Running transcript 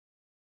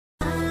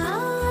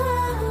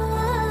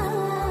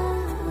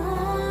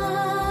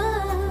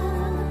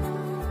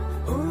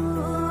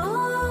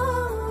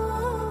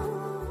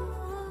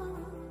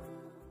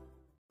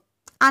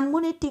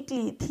আনমনে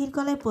টিকলি ধীর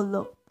গলায় বলল,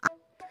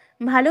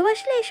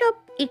 ভালোবাসলে এসব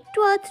একটু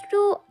আধটু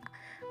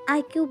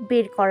আইকিউ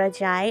বের করা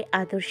যায়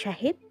আদর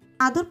সাহেব।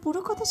 আদর পুরো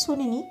কথা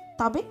শোনেনি,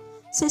 তবে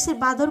শেষের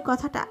বাদর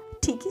কথাটা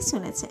ঠিকই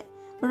শুনেছে।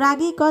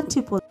 রাগী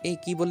কণ্ঠে বলল, এই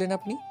কি বললেন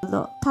আপনি?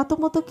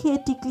 থতমত খেয়ে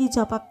টিকলি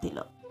জবাব দিল,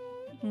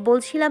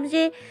 বলছিলাম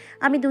যে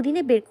আমি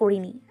দুদিনে বের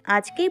করিনি,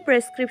 আজকেই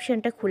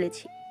প্রেসক্রিপশনটা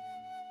খুলেছি।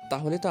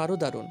 তাহলে তো আরও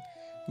দারুণ।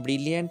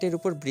 ব্রিলিয়ান্টের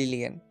উপর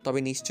ব্রিলিয়ান্ট। তবে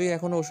নিশ্চয়ই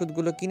এখনও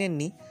ওষুধগুলো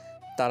কিনেননি।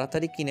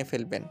 তাড়াতাড়ি কিনে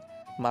ফেলবেন,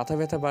 মাথা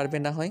ব্যথা বাড়বে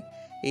না হয়।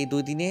 এই 2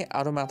 দিনে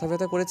আরও মাথা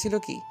ব্যথা করেছিল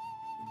কি?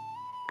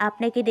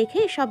 আপনাকে দেখে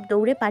সব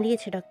দৌড়ে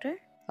পালিয়েছে ডক্টর।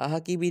 আহা,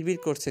 কি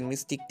বিড়বিড় করছেন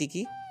মিস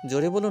টিকটিকি,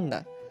 জোরে বলুন না।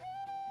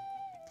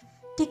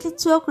 টিকলি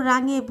চোখ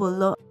রাঙিয়ে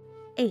বলল।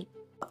 এই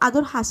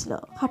আদর হাসল,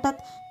 হঠাৎ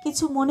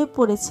কিছু মনে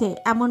পড়েছে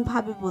এমন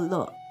ভাবে বলল,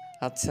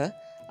 আচ্ছা,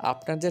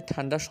 আপনার যে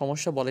ঠান্ডার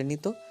সমস্যা বলেননি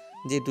তো,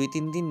 যে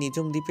 2-3 দিন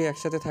নিঝুম দ্বীপে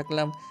একসাথে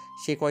থাকলাম,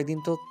 সে কয়দিন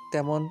তো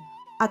তেমন।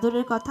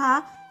 আদরের কথা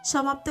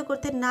সমাপ্ত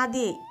করতে না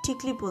দিয়ে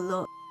টিকলি বলল,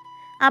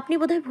 আপনি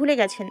বোধহয় ভুলে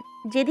গেছেন,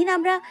 যেদিন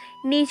আমরা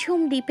নিঝুম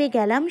দ্বীপে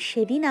গেলাম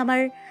সেদিন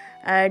আমার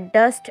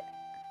ডাস্ট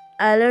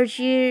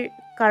অ্যালার্জির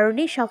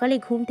কারণে সকালে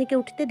ঘুম থেকে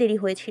উঠতে দেরি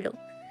হয়েছিল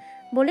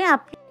বলে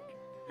আপনি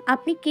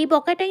আপনি কি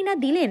বকাটাই না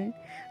দিলেন।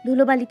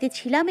 ধুলোবালিতে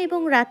ছিলাম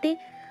এবং রাতে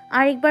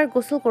আরেকবার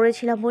গোসল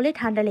করেছিলাম বলে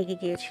ঠান্ডা লেগে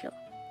গিয়েছিল।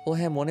 ও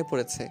হ্যাঁ, মনে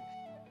পড়েছে।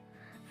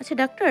 আচ্ছা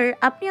ডাক্তার,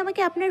 আপনি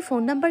আমাকে আপনার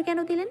ফোন নাম্বার কেন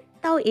দিলেন,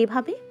 তাও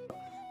এভাবে?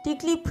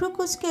 টিকলি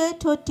ফ্রুকুচকে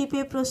ঠোঁট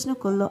টিপে প্রশ্ন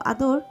করলো।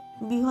 আদর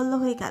বিহ্বল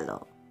হয়ে গেল,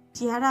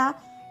 চেহারা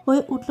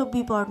হয়ে উঠল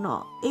বিবর্ণ।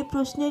 এই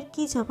প্রশ্নের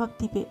কি জবাব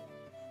দিবে?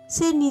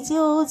 সে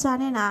নিজেও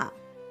জানে না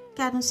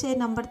কেন সে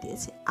নাম্বার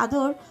দিয়েছে।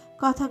 আদর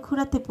কথা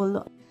ঘুরাতে বলল,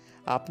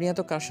 আপনি এত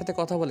কার সাথে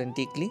কথা বলেন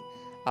টিকলি?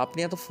 আপনি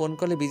এত ফোন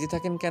কলে বিজি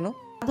থাকেন কেন?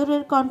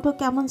 আদরের কণ্ঠ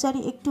কেমন জানি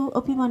একটু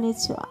অভিমানের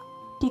ছোঁয়া।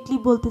 টিকলি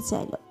বলতে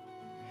চাইল,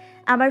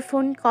 আমার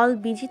ফোন কল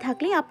বিজি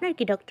থাকলে আপনার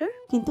কি ডক্টর?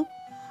 কিন্তু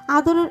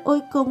আদরের ওই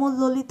কোমল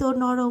ললিত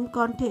নরম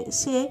কণ্ঠে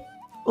সে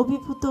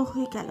অভিভূত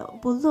হয়ে গেল।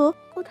 বলল,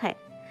 কোথায়?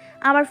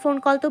 আমার ফোন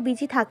কল তো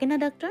বিজি থাকে না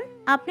ডাক্তার।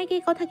 আপনাকে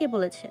এই কথা কে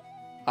বলেছে?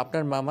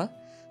 আপনার মামা।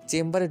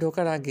 চেম্বারে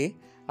ঢোকার আগে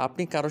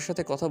আপনি কারোর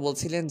সাথে কথা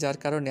বলছিলেন, যার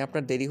কারণে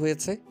আপনার দেরি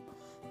হয়েছে।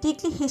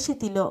 টিকলি হেসে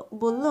দিল,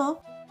 বলল,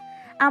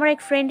 আমার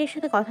এক ফ্রেন্ডের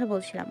সাথে কথা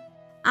বলছিলাম।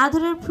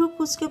 আদরের ভ্রু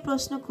কুচকে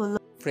প্রশ্ন করল,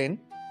 ফ্রেন্ড?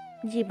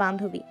 জি,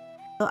 বান্ধবী।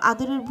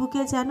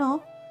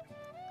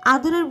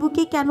 আদরের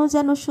বুকে কেন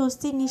যেন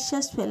স্বস্তির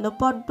নিঃশ্বাস ফেলল।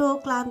 বড্ড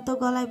ক্লান্ত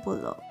গলায়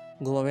বলল,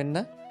 ঘুমাবেন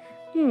না?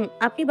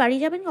 আপনি বাড়ি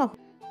যাবেন কখন?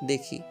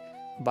 দেখি,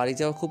 বাড়ি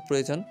যাওয়া খুব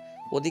প্রয়োজন।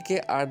 ওদিকে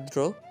আর্দ্র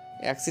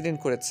অ্যাক্সিডেন্ট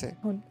করেছে।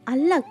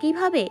 আল্লাহ,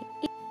 কিভাবে?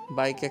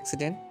 Bike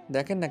accident.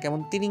 দেখেন না কেমন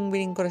তিরিং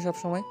বিরিং করে সব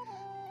সময়।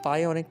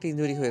 পায়ে অনেকটা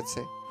ইনজুরি হয়েছে,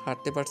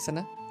 হাঁটতে পারছে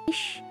না।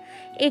 ইস,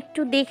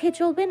 একটু দেখে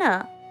চলবে না?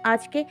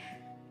 আজকে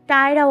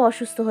টায়রাও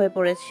অসুস্থ হয়ে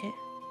পড়েছে।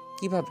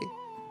 কিভাবে?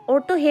 ওর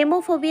তো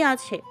হেমোফোবিয়া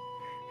আছে।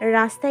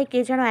 রাস্তায় কে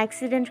যেন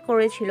অ্যাক্সিডেন্ট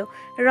করেছিল,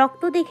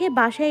 রক্ত দেখে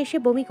বাসায় এসে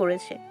বমি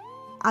করেছে।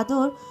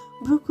 আদর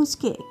ভ্রু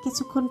কুচকে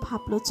কিছুক্ষণ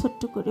ভাবলো,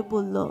 ছোট্ট করে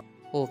বলল,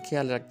 ও,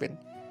 খেয়াল রাখবেন।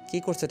 কি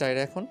করছে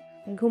টায়রা এখন?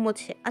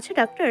 ঘুমোচ্ছে। আচ্ছা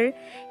ডাক্তার,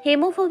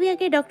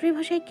 হেমোফোবিয়াকে ডক্টরি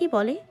ভাষায় কি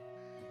বলে?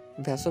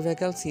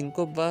 ভ্যাসোভ্যাগাল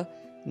সিনকোপ বা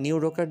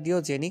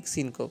নিউরোকার্ডিওজেনিক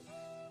সিনকোপ।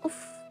 উফ,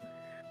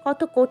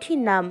 কত কঠিন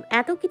নাম,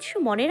 এত কিছু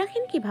মনে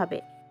রাখেন কিভাবে?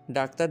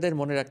 ডাক্তারদের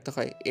মনে রাখতে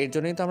হয়, এর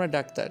জন্যই তো আমরা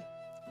ডাক্তার।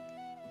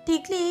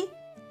 টিকলি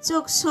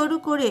চোখ সরু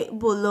করে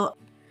বলল,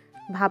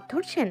 ভাব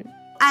ধরছেন?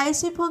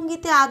 আয়েসি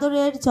ভঙ্গিতে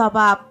আদরের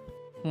জবাব।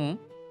 হুম।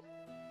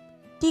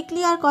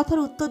 টিকলি আর কথার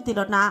উত্তর দিল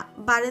না।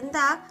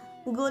 বারান্দা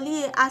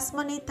গলিয়ে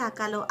আসমানে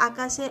তাকালো।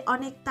 আকাশে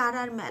অনেক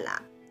তারার মেলা।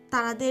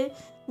 তারাদের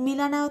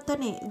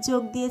মিলনায়তনে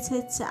যোগ দিয়েছে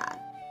চাঁদ।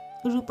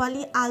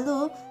 রূপালী আলো,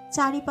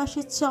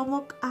 চারিপাশে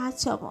চমক আর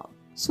চমক,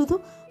 শুধু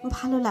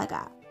ভালো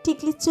লাগা।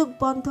 টিকলি চোখ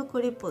বন্ধ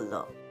করে পড়ল,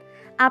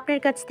 আপনার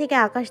কাছ থেকে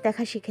আকাশ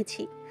দেখা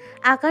শিখেছি।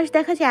 আকাশ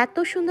দেখা যে এত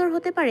সুন্দর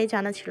হতে পারে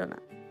জানা ছিল না।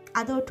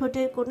 আদর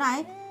ঠোঁটের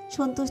কোণায়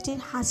সন্তুষ্টির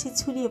হাসি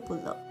ছড়িয়ে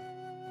পড়ল।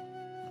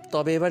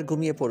 তবে এবার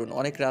ঘুমিয়ে পড়ুন,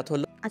 অনেক রাত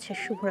হলো। আচ্ছা,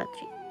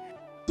 শুভরাত্রি।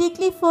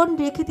 টিকলি ফোন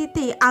রেখে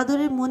দিতেই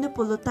আদরের মনে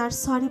পড়ল তার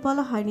সরি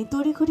বলা হয়নি।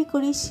 তড়িঘড়ি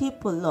করে সে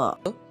পড়ল,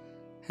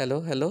 হ্যালো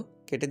হ্যালো,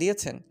 কেটে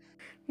দিয়েছেন?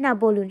 না,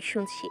 বলুন,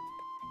 শুনছি।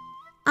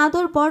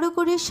 আদর বড়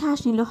করে শ্বাস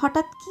নিল।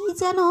 হঠাৎ কি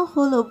যেন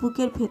হলো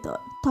বুকের ভেতর,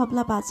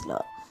 তবলা বাজলো,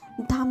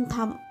 ধাম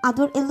ধাম।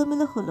 আদর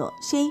এলোমেলো হলো।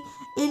 সেই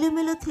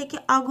এলোমেলো থেকে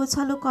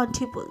অগোছালো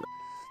কণ্ঠে বলল,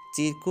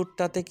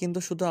 চিরকুটটাতে কিন্তু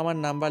শুধু আমার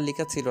নাম্বার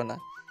লেখা ছিল না,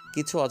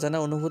 কিছু অজানা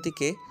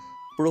অনুভূতিকে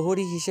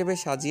প্রহরী হিসেবে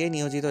সাজিয়ে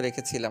নিয়োজিত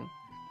রেখেছিলাম।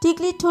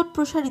 টিকলির ঠোঁট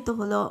প্রসারিত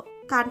হলো।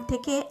 কান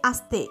থেকে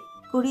আস্তে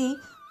করেই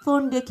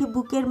ফোন রেখে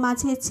বুকের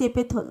মাঝে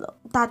চেপে ধরল।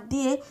 দাঁত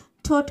দিয়ে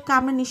ঠোঁট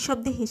কামড়ে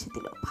নিঃশব্দে হেসে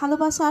দিল।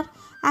 ভালোবাসার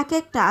এক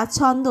একটা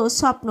ছন্দ,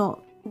 স্বপ্ন,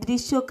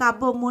 দৃশ্য,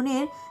 কাব্য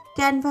মনের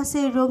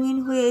ক্যানভাসে রঙিন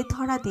হয়ে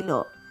ধরা দিল।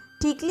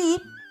 টিকলি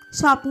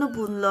স্বপ্ন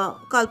বুনল,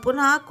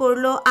 কল্পনা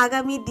করলো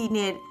আগামী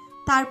দিনের,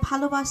 তার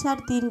ভালোবাসার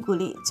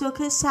দিনগুলি।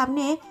 চোখের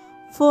সামনে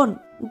ফোন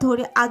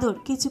ধরে আদর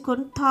কিছুক্ষণ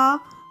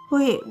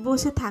হয়ে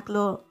বসে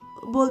থাকলো।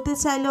 বলতে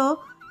চাইলো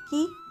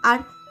কি আর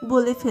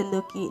বলে ফেললো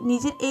কি?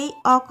 নিজের এই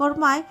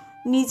অকর্মায়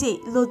নিজেই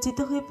লজ্জিত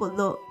হয়ে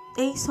পড়ল।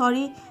 এই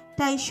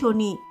সরিটাই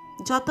শনি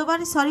যতবার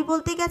সরি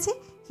বলতে গেছে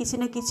কিছু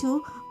না কিছু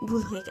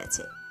ভুল হয়ে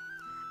গেছে।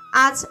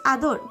 আজ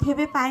আদর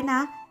ভেবে পায় না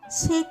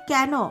সে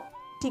কেন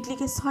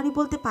টিকলিকে সরি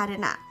বলতে পারে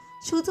না।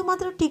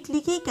 শুধুমাত্র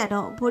টিকলিকেই কেন,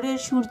 ভোরের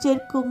সূর্যের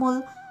কোমল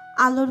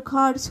আলোর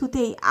ঘর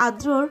ছুতেই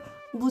আদ্রর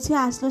বুঝে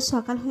আসলো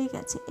সকাল হয়ে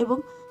গেছে এবং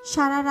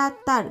সারা রাত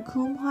তার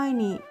ঘুম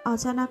হয়নি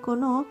অজানা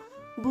কোনো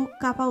বুক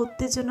কাঁপা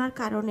উত্তেজনার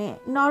কারণে।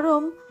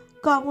 নরম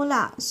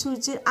কমলা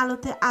সূর্যের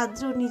আলোতে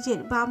আদ্র নিজের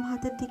বাম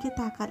হাতের দিকে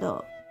তাকালো।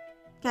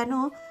 কেন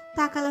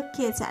তাকালো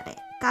কে জানে।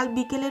 কাল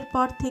বিকেলের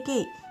পর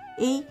থেকেই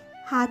এই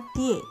হাত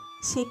দিয়ে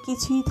সে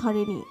কিছুই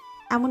ধরেনি,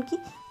 এমনকি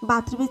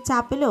বাথরুমে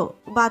চাপ এলেও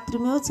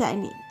বাথরুমেও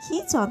যায়নি। কি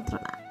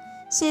যন্ত্রণা!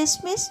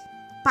 শেষমেশ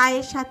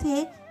পায়ের সাথে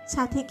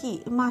সাথে কি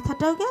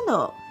মাথাটাও গেল।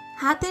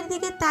 হাতের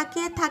দিকে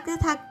তাকিয়ে থাকতে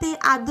থাকতে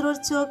আদ্রর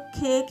চোখ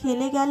খেয়ে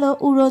খেলে গেল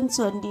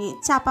উড়নচণ্ডী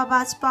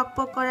চাপাবাজ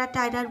পকপক করা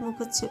টায়রার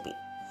মুখচ্ছবি।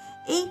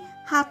 এই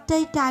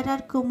হাতটাই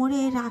টায়রার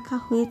কোমরে রাখা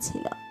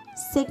হয়েছিল।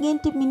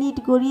 সেকেন্ড মিনিট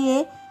গড়িয়ে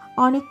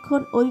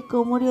অনেকক্ষণ ওই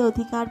কোমরে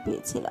অধিকার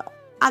পেয়েছিল।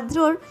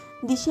 আদ্রর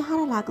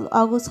দিশেহারা লাগলো।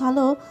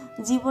 অগোছালো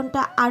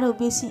জীবনটা আরো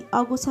বেশি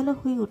অগোছালো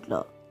হয়ে উঠল।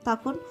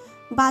 তখন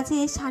বাজে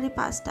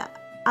 5:30।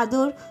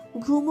 আদর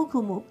ঘুমু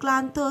ঘুমু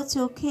ক্লান্ত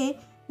চোখে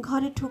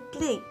ঘরে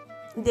ঢুকলেই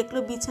দেখলো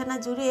বিছানা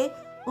জুড়ে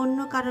অন্য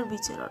কারোর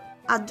বিচরণ।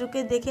 আদ্রকে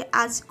দেখে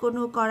আজ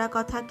কোনো কড়া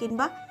কথা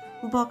কিংবা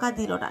বকা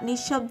দিল না।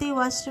 নিঃশব্দে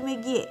ওয়াশরুমে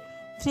গিয়ে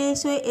ফ্রেশ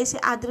হয়ে এসে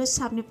আদ্রের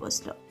সামনে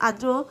বসলো।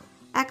 আদ্র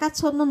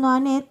একাচ্ছন্ন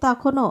নয়নে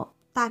তখনও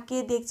তাকে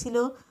দেখছিল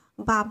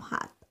বাম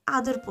হাত।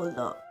 আদর বলল,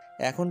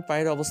 এখন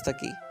পায়ের অবস্থা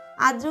কি?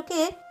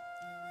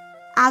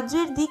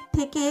 আদ্রের দিক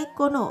থেকে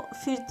কোনো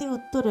ফিরতি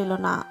উত্তর এলো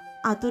না।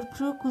 আদর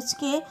ভ্রু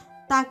কুচকে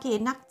তাকে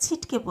নাক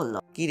ছিটকে বলল,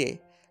 কিরে,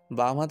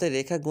 বাম হাতে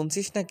রেখা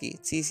গুনছিস নাকি?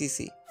 সি সি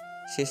সি,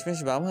 শেষমেশ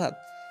বাম হাত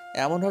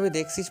এমনভাবে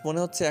দেখছিস মনে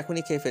হচ্ছে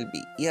এখনই খেয়ে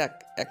ফেলবি। ইয়াক,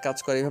 এক কাজ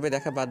করে এভাবে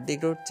দেখা বাদ দিয়ে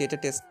একটু চেটে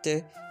টেস্টে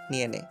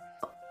নিয়ে নে।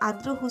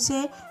 আদ্র হুঁশে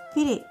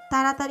ফিরে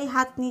তাড়াতাড়ি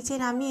হাত নিচে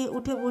নামিয়ে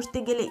উঠে বসতে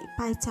গেলেই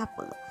পায়ে চাপ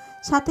পড়ল।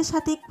 সাথে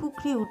সাথে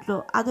কুকড়ে উঠল।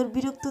 আদর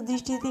বিরক্ত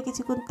দৃষ্টিতে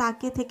কিছুক্ষণ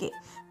তাকিয়ে থেকে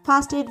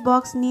ফার্স্ট এড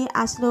বক্স নিয়ে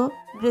আসলো।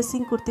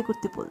 ড্রেসিং করতে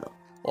করতে বলল,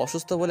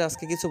 অসুস্থ বলে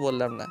আজকে কিছু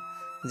বললাম না।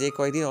 যে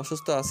কয়দিন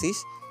অসুস্থ আসিস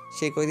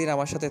সেই কয়দিন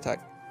আমার সাথে থাক,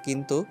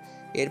 কিন্তু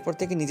এরপর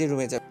থেকে নিজের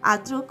রুমে যাবে।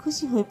 আদ্র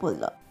খুশি হয়ে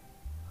পড়ল।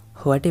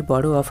 হোয়াট এ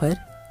বড় অফার।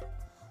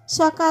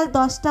 সকাল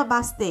 10টা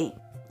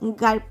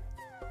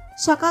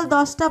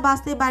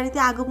বাজতে বাড়িতে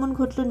আগমন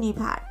ঘটল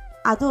নিভার।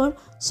 আদর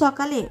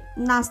সকালে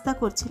নাস্তা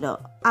করছিল।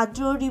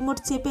 আদ্র রিমোট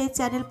চেপে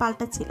চ্যানেল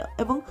পাল্টাচ্ছিল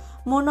এবং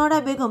মনোয়ারা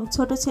বেগম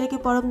ছোট ছেলেকে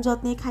পরম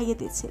যত্নে খাইয়ে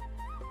দিচ্ছিল।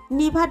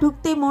 নিভা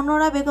ঢুকতেই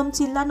মনোয়ারা বেগম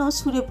চিল্লানো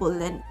সুরে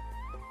বললেন,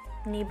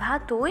 নিভা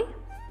তুই?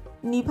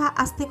 নিভা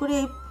আস্তে করে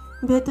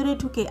ভেতরে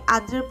ঢুকে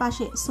আদ্রের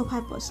পাশে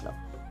সোফায় বসল।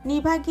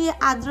 নিভা গিয়ে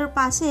আদ্রের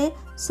পাশে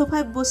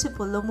সোফায় বসে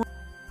পড়ল।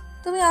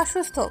 তুমি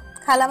অসুস্থ,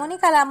 খালামণি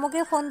কাল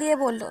আম্মুকে ফোন দিয়ে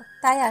বলল,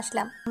 তাই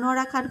আসলাম।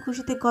 মনোয়ারা খান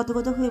খুশিতে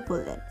গদগদ হয়ে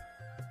বললেন,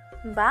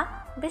 বাহ,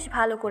 বেশ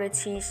ভালো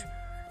করেছিস।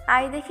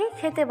 আয় দেখি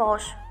খেতে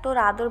বস তোর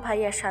আদর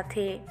ভাইয়ার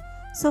সাথে।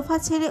 সোফা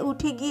ছেড়ে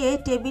উঠে গিয়ে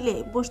টেবিলে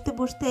বসতে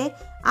বসতে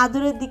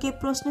আদরের দিকে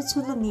প্রশ্ন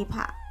ছুড়ল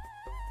নিভা।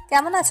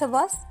 কেমন আছো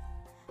বস?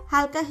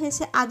 হালকা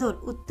হেসে আদর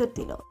উত্তর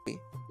দিল,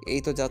 এই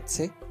তো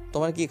যাচ্ছে।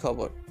 তোমার কি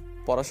খবর?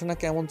 পড়াশোনা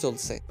কেমন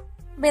চলছে?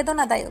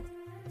 বেদনাদায়ক।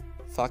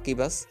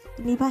 ফাঁকিবাস।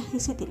 নিভা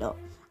হেসে দিল।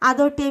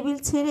 আদর টেবিল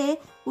ছেড়ে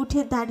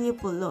উঠে দাঁড়িয়ে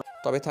পড়ল।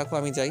 তবে থাকো,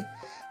 আমি যাই,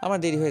 আমার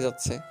দেরি হয়ে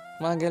যাচ্ছে।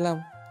 মা, গেলাম,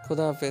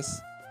 খোদা হাফেজ।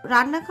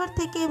 রান্নাঘর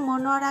থেকে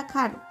মনোয়ারা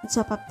খান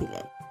জবাব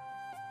দিলেন,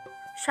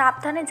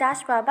 সাবধানে যাস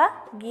বাবা,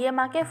 গিয়ে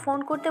মাকে ফোন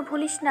করতে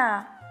ভুলিস না।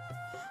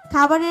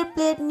 খাবারের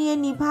প্লেট নিয়ে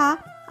নিভা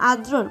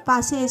আদ্রর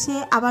পাশে এসে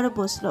আবারও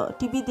বসলো।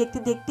 টিভি দেখতে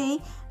দেখতেই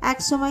এক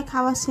সময়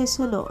খাওয়া শেষ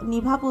হলো।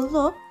 নিভা বলল,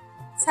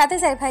 সাথে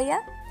যাই ভাইয়া?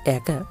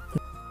 একা?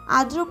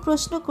 আদ্র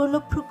প্রশ্ন করলো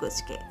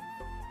ফ্রুকুচকে।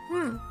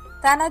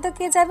 তা নয়তো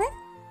কে যাবে?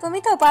 তুমি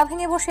তো পা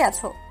ভেঙে বসে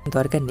আছো।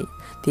 দরকার নেই,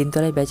 3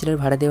 তলায় ব্যাচেলর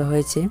ভাড়া দেওয়া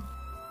হয়েছে।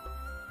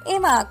 এ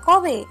মা,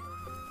 কবে?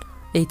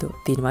 এই তো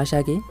 3 মাস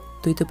আগে।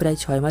 তুই তো প্রায়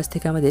 6 মাস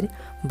থেকে আমাদের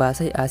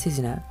বাসায় আসিস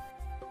না।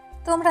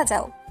 তোমরা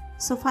যাও।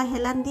 সোফা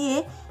হেলান দিয়ে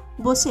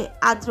বসে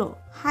আদ্র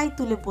হাই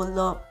তুলে বলল,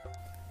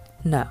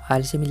 না,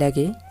 আলসেমি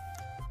লাগে।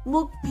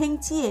 মুখ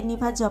ভেঙচিয়ে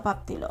নিভা জবাব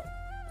দিল,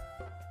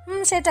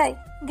 সেটাই,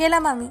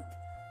 গেলাম আমি।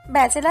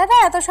 ব্যাচেলাররা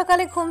এত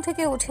সকালে ঘুম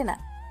থেকে ওঠে না,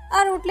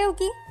 আর উঠলেও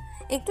কি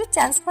একটু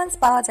চান্স ফান্স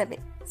পাওয়া যাবে।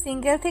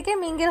 সিঙ্গেল থেকে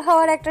মিঙ্গেল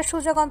হওয়ার একটা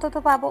সুযোগ অন্তত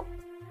পাবো।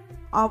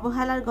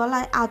 অবহেলার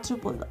গলায় আদ্র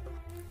বলল,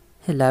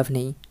 লাভ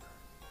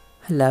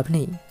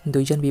নেই।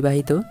 2 জন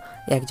বিবাহিত,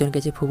 একজন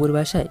গেছে ফুপুর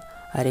বাসায়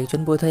আর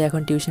একজন বোধহয়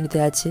এখন টিউশনিতে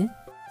আছে।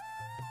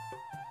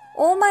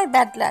 ও মাই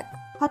ব্যাড লাক।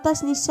 হতাশ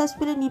নিঃশ্বাস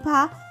ফেলে নিভা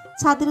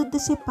ছাদের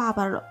উদ্দেশ্যে পা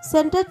বাড়ল।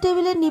 সেন্টার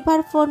টেবিলে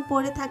নিভার ফোন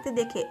পড়ে থাকতে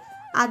দেখে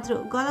আদ্র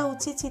গলা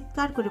উঁচিয়ে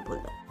চিৎকার করে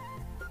বলল,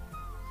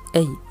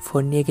 এই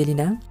ফোন নিয়ে গেলি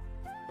না?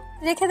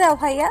 রেখে দাও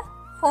ভাইয়া,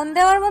 ফোন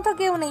দেওয়ার মতো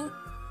কেউ নেই।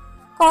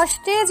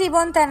 কষ্টে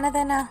জীবন তেনা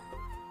তেনা।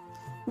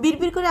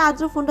 বিড়বিড় করে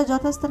আদ্র ফোনটা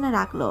যথাস্থানে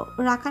রাখলো।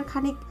 রাখার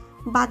খানিক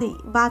বাদেই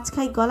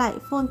বাজখাই গলায়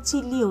ফোন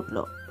চিল্লিয়ে উঠল।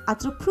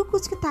 আদ্র ফ্রু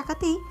কুচকে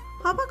তাকাতেই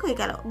অবাক হয়ে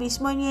গেল।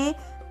 বিস্ময় নিয়ে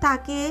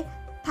তাকে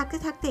থাকতে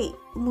থাকতেই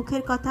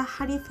মুখের কথা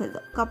হারিয়ে ফেলল।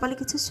 কপালে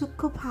কিছু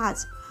সূক্ষ্ম ভাঁজ,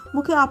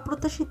 মুখে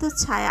অপ্রত্যাশিত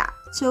ছায়া,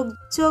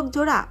 চোখ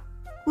জোড়া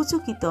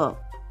কুচকিত।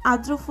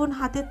 আদ্র ফোন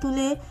হাতে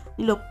তুলে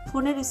নিল।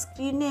 ফোনের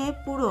স্ক্রিনে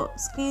পুরো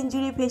স্ক্রিন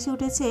জুড়ে ভেসে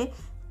উঠেছে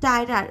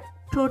টায়রার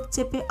ঠোঁট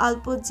চেপে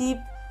অল্প জিভ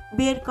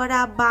বের করা,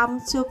 বাম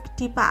চোখ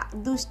টিপা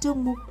দুষ্ট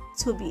মুখ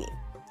ছবি,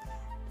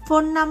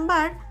 ফোন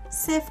নাম্বার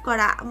সেভ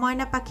করা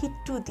ময়না পাখি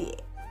 2 দিয়ে।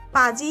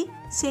 পাজি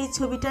সেই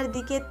ছবিটার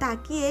দিকে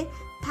তাকিয়ে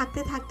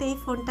থাকতে থাকতেই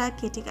ফোনটা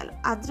কেটে গেল।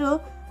 আদ্র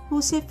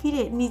হুঁশে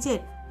ফিরে নিজের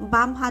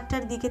বাম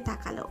হাতটার দিকে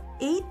তাকালো।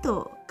 এই তো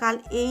কাল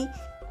এই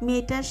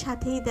মেয়েটার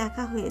সাথেই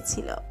দেখা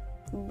হয়েছিল।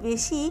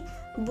 বেশি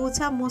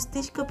বোঝা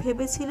মস্তিষ্ক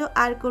ভেবেছিল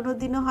আর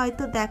কোনোদিনও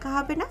হয়তো দেখা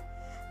হবে না।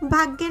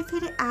 ভাগ্যের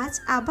ফেরে আজ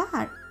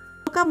আবার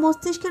বোকা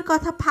মস্তিষ্কের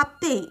কথা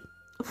ভাবতেই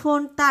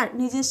ফোন তার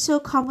নিজস্ব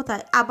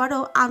ক্ষমতায়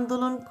আবারও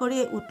আন্দোলন করে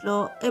উঠল।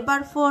 এবার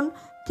ফোন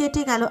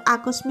কেটে গেল।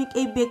 আকস্মিক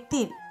এই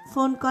ব্যক্তির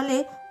ফোন কলে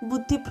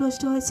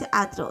বুদ্ধিভ্রষ্ট হয়েছে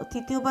আদ্র।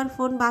 তৃতীয়বার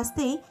ফোন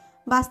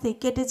বাজতেই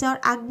কেটে যাওয়ার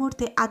আগ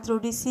মুহূর্তে আদ্র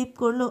রিসিভ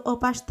করলো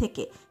ওপাশ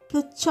থেকে।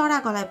 কেউ চড়া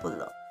গলায়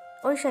বলল,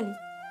 ওই শালি,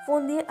 ফোন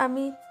দিয়ে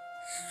আমি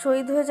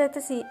শহীদ হয়ে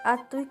যাইতেছি আর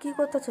তুই কি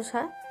করতেছিস?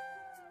 হ্যাঁ,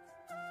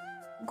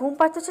 ঘুম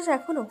পাড়তেছিস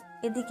এখনো?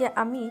 এদিকে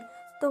আমি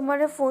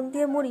তোমারে ফোন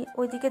দিয়ে মরি,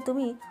 ওইদিকে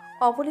তুমি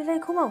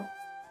অবলীলায় ঘুমাও।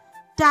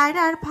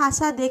 টায়রার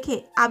ভাষা দেখে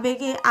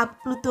আবেগে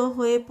আপ্লুত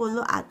হয়ে পড়ল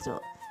আদ্র।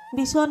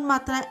 ভীষণ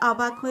মাত্রায়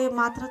অবাক হয়ে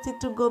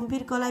মাত্রাচিত্র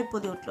গম্ভীর গলায়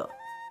বলে উঠল।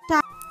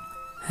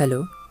 হ্যালো।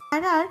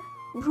 টায়রার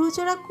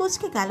ভ্রুজোড়া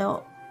কুঁচকে গেল।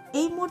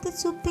 এই মুহূর্তে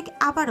চুপ থেকে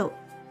আবারও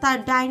তার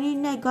ডাইনির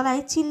ন্যায়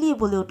গলায় চিল্লিয়ে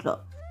বলে উঠল,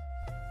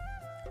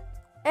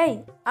 এই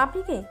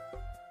আপনি কে?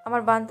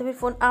 আমার বান্ধবীর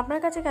ফোন আপনার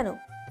কাছে কেন?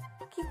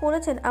 কি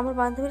করেছেন আমার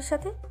বান্ধবীর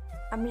সাথে?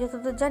 আমি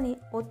যতদূর জানি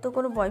ওর তো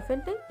কোনো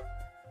বয়ফ্রেন্ড নেই।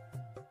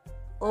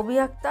 অবি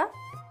আক্তার,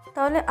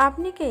 তাহলে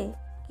আপনি কে?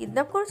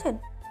 কিডন্যাপ করেছেন?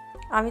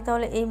 আমি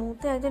তাহলে এই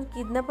মুহূর্তে একজন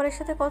কিডন্যাপারের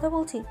সাথে কথা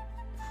বলছি।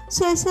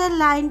 শেষের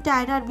লাইন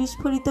টায়রার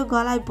বিস্ফোরিত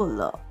গলায়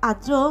বলল।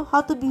 আদ্র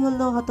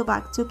হতবিহ্বল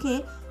হতবাক চোখে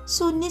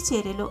শূন্যে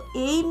চেয়ে এলো।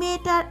 এই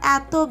মেয়েটার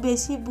এত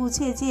বেশি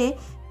বুঝে যে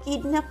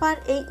কিডন্যাপার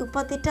এই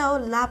উপাধিটাও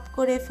লাভ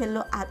করে ফেলল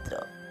আদ্র।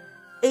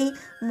 এই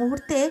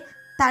মুহূর্তে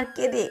তার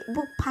কেঁদে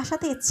বুক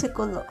ফাঁসাতে ইচ্ছে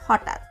করলো।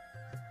 হঠাৎ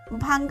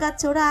ভাঙ্গা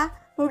চোরা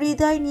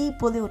হৃদয় নিয়ে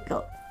বলে উঠল,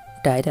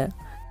 টায়রা।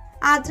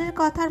 আদ্রের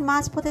কথার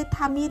মাঝপথে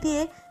থামিয়ে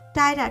দিয়ে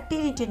টায়রা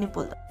টেনে টেনে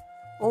বলল,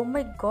 ও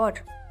মাই গড,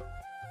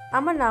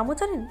 আমার নামও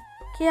জানেন?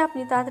 কে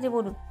আপনি? তাড়াতাড়ি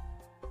বলুন,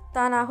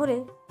 তা না হলে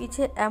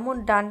পিছে এমন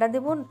ডান্ডা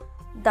দেবন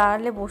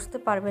দাঁড়ালে বসতে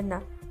পারবেন না,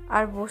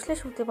 আর বসলে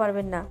শুতে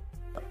পারবেন না।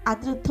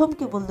 আদ্র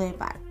ধমকে বলল,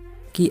 এবার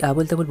কি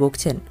আবল তাবল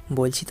বকছেন?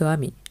 বলছি তো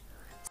আমি।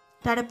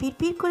 টায়রা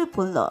পিড় করে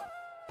বলল।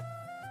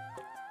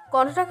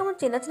 কণ্ঠটা কেমন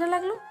চেনা চেনা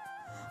লাগলো।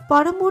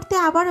 পর মুহূর্তে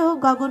আবারও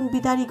গগন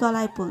বিদারী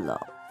গলায় পড়ল,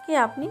 কে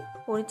আপনি?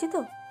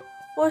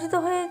 পরিচিত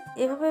হয়ে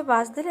এভাবে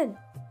বাস দিলেন,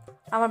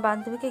 আমার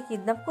বান্ধবীকে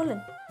কিডন্যাপ করলেন,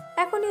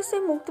 এখন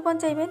নিশ্চয়ই মুক্তিপণ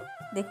চাইবেন।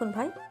 দেখুন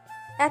ভাই,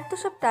 এত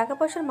সব টাকা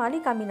পয়সার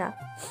মালিক আমি না,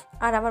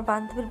 আর আমার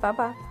বান্ধবীর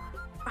বাবা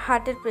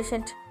হার্টের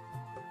পেশেন্ট,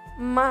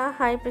 মা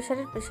হাই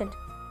প্রেশারের পেশেন্ট,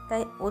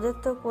 তাই ওদের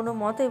তো কোনো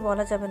মতেই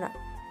বলা যাবে না।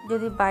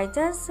 যদি বাই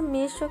চান্স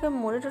মেয়ের চোখে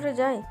মরে টরে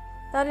যায়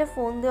তাহলে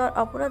ফোন দেওয়ার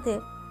অপরাধে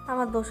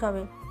আমার দোষ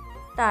হবে।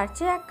 তার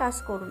চেয়ে এক কাজ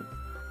করুন,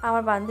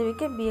 আমার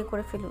বান্ধবীকে বিয়ে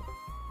করে ফেলুন।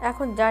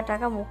 এখন যা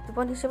টাকা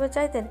মুক্তিপণ হিসেবে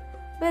চাইতেন,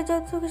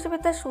 বেযৌতুক হিসেবে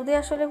তার সুদে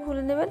আসলে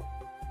ভুলে নেবেন।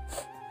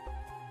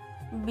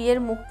 বিয়ের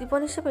মুক্তিপণ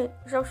হিসেবে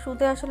সব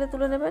সুদে আসলে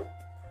তুলে নেবেন।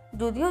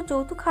 যদিও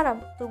যৌতুক খারাপ,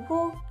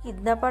 তবুও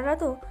কিডন্যাপাররা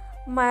তো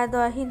মায়া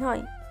দয়াহীন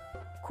হয়।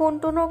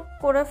 খুনটুনো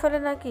করে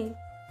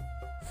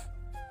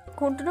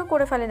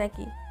ফেলে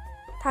নাকি?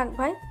 থাক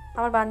ভাই,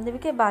 আমার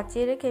বান্ধবীকে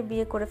বাঁচিয়ে রেখে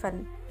বিয়ে করে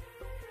ফেলেন।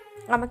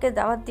 আমাকে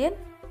দাওয়াত দিন,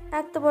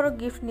 এত বড়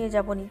গিফট নিয়ে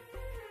যাবনি।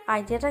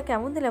 আইডিয়াটা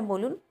কেমন দিলাম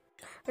বলুন?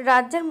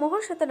 রাজ্যের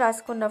মোহর সাথে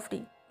রাজকন্যা ফ্রি।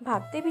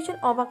 ভাবতে ভীষণ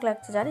অবাক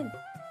লাগছে জানেন,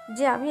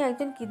 যে আমি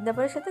একজন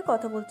কিডন্যাপারের সাথে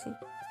কথা বলছি।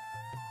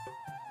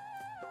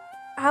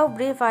 How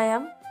brave I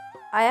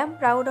am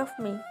proud of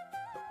me.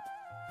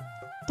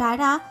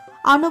 Tiara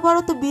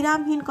অনবরত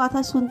বিরামহীন কথা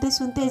শুনতে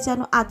শুনতে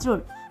যেন আদ্রর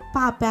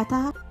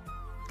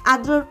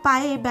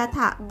পায়ে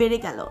ব্যথা বেড়ে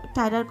গেল।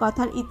 টায়রার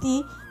কথার ইতি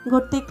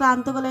ঘটতে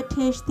ক্লান্ত গলায়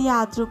ঠেস দিয়ে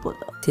আদ্র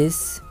বলল,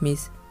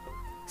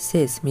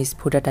 শেষ মিস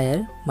ফুটা টায়ার।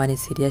 মানে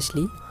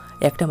সিরিয়াসলি,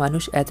 একটা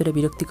মানুষ এতটা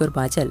বিরক্তিকর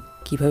বাঁচাল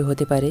কিভাবে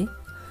হতে পারে?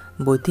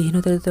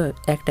 বুদ্ধিহীনতার তো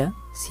একটা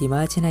সীমা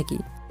আছে নাকি?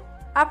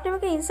 আপনি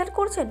আমাকে ইনসাল্ট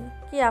করছেন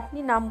কি? আপনি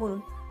নাম বলুন,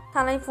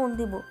 থানায় ফোন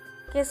দিব,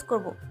 কেস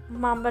করব,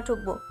 মামলা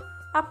ঠুকবো,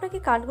 আপনাকে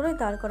কাঠগড়ায়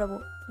দাঁড় করাবো,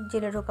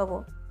 জেলে ঢোকাবো,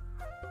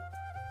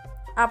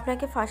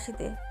 আপনাকে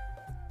ফাঁসিতে।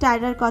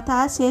 টায়রার কথা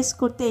শেষ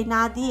করতে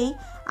না দিয়েই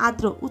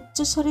আদ্র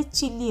উচ্চস্বরে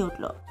চিল্লিয়ে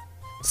উঠল,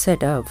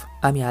 সেট আপ,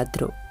 আমি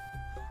আদ্র।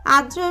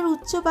 আদ্রের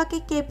উচ্চ বাকে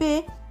কেঁপে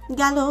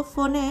গেল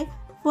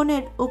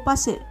ফোনের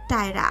ওপাশের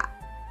টায়রা।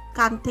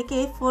 কান থেকে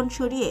ফোন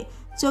সরিয়ে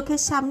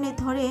চোখের সামনে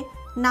ধরে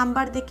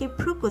নাম্বার দেখে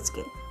ভ্রু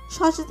কুচকে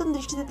সচেতন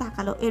দৃষ্টিতে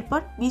তাকালো। এরপর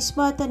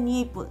বিস্ময়তা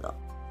নিয়েই বলল,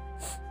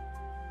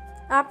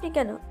 আপনি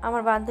কেন?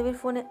 আমার বান্ধবীর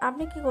ফোনে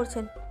আপনি কি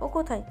করছেন? ও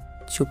কোথায়?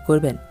 চুপ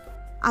করবেন?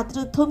 আদ্র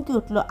ধমকে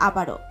উঠল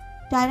আবারও।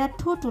 টায়রা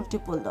ঠোঁট উল্টে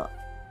পড়ল।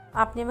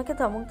 আপনি আমাকে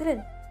ধমক দিলেন?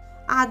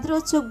 আদ্র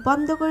চোখ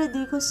বন্ধ করে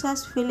দীর্ঘশ্বাস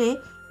ফেলে,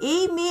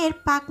 এই মেয়ের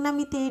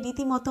পাকনামিতে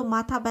রীতিমতো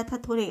মাথা ব্যথা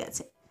ধরে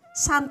গেছে।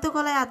 শান্ত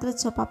গলায় আদ্র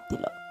জবাব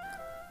দিল,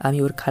 আমি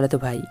ওর খালাতো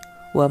ভাই।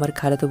 ও আমার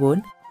খালাতো বোন।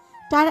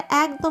 তার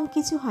একদম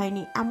কিছু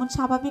হয়নি এমন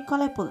স্বাভাবিক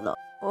গলায় পড়ল।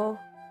 ও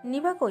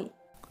নিভা কই?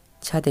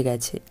 ছাদে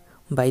গেছে।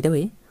 বাই দ্য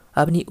ওয়ে,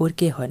 আপনি ওর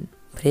কে হন?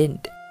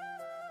 Friend?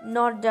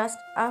 Not just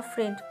a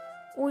friend,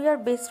 we are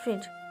best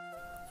friend.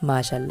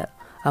 মাশাল্লাহ,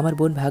 আমার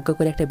বোন ভাগ্য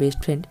করে একটা বেস্ট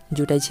ফ্রেন্ড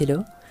জুটাই ছিল।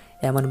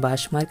 এমন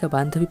বাসমার্কা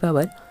বান্ধবী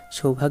পাওয়ার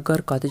সৌভাগ্য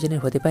আর কতজনের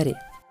হতে পারে?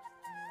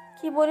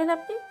 কি বলেন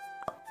আপনি?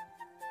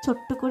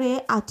 ছোট্ট করে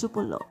আঁচু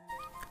পড়ল।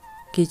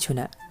 কিছু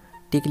না।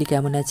 টিকলি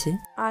কেমন আছে?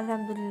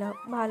 আলহামদুলিল্লাহ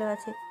ভালো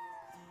আছে।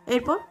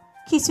 এরপর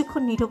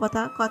কিছুক্ষণ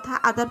নীরবতা, কথা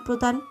আদান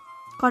প্রদান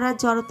করার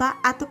জড়তা,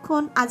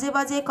 এতক্ষণ আজে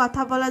বাজে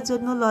কথা বলার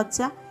জন্য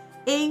লজ্জা,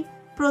 এই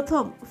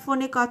প্রথম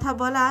ফোনে কথা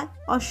বলা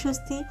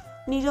অস্বস্তি।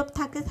 নীরব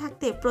থাকতে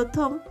থাকতে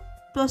প্রথম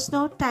প্রশ্ন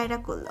টায়রা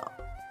করল।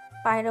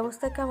 পায়ের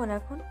অবস্থা কেমন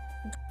এখন?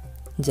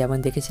 যেমন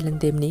দেখেছিলেন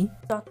তেমনি।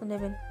 যত্ন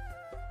নেবেন,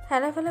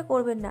 হেলাফেলা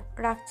করবেন না।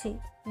 রাখছি,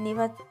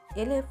 নিভা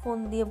এলে ফোন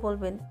দিয়ে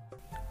বলবেন।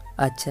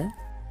 আচ্ছা,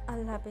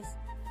 আল্লাহ হাফেজ।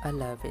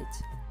 আল্লাহ হাফেজ।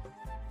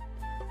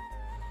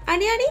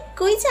 আরে আরে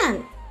কই যান?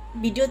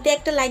 ভিডিওতে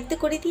একটা লাইক তো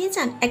করে দিয়ে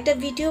যান। একটা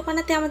ভিডিও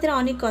বানাতে আমাদের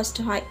অনেক কষ্ট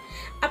হয়,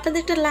 আপনাদের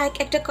একটা লাইক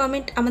একটা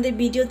কমেন্ট আমাদের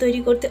ভিডিও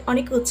তৈরি করতে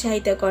অনেক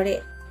উৎসাহিত করে।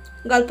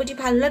 গল্পটি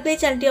ভালো লাগলে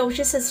চ্যানেলটি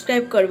অবশ্যই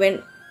সাবস্ক্রাইব করবেন।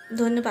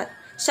 ধন্যবাদ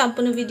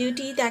সম্পূর্ণ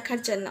ভিডিওটি দেখার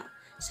জন্য।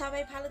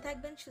 সবাই ভালো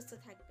থাকবেন, সুস্থ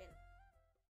থাকবেন।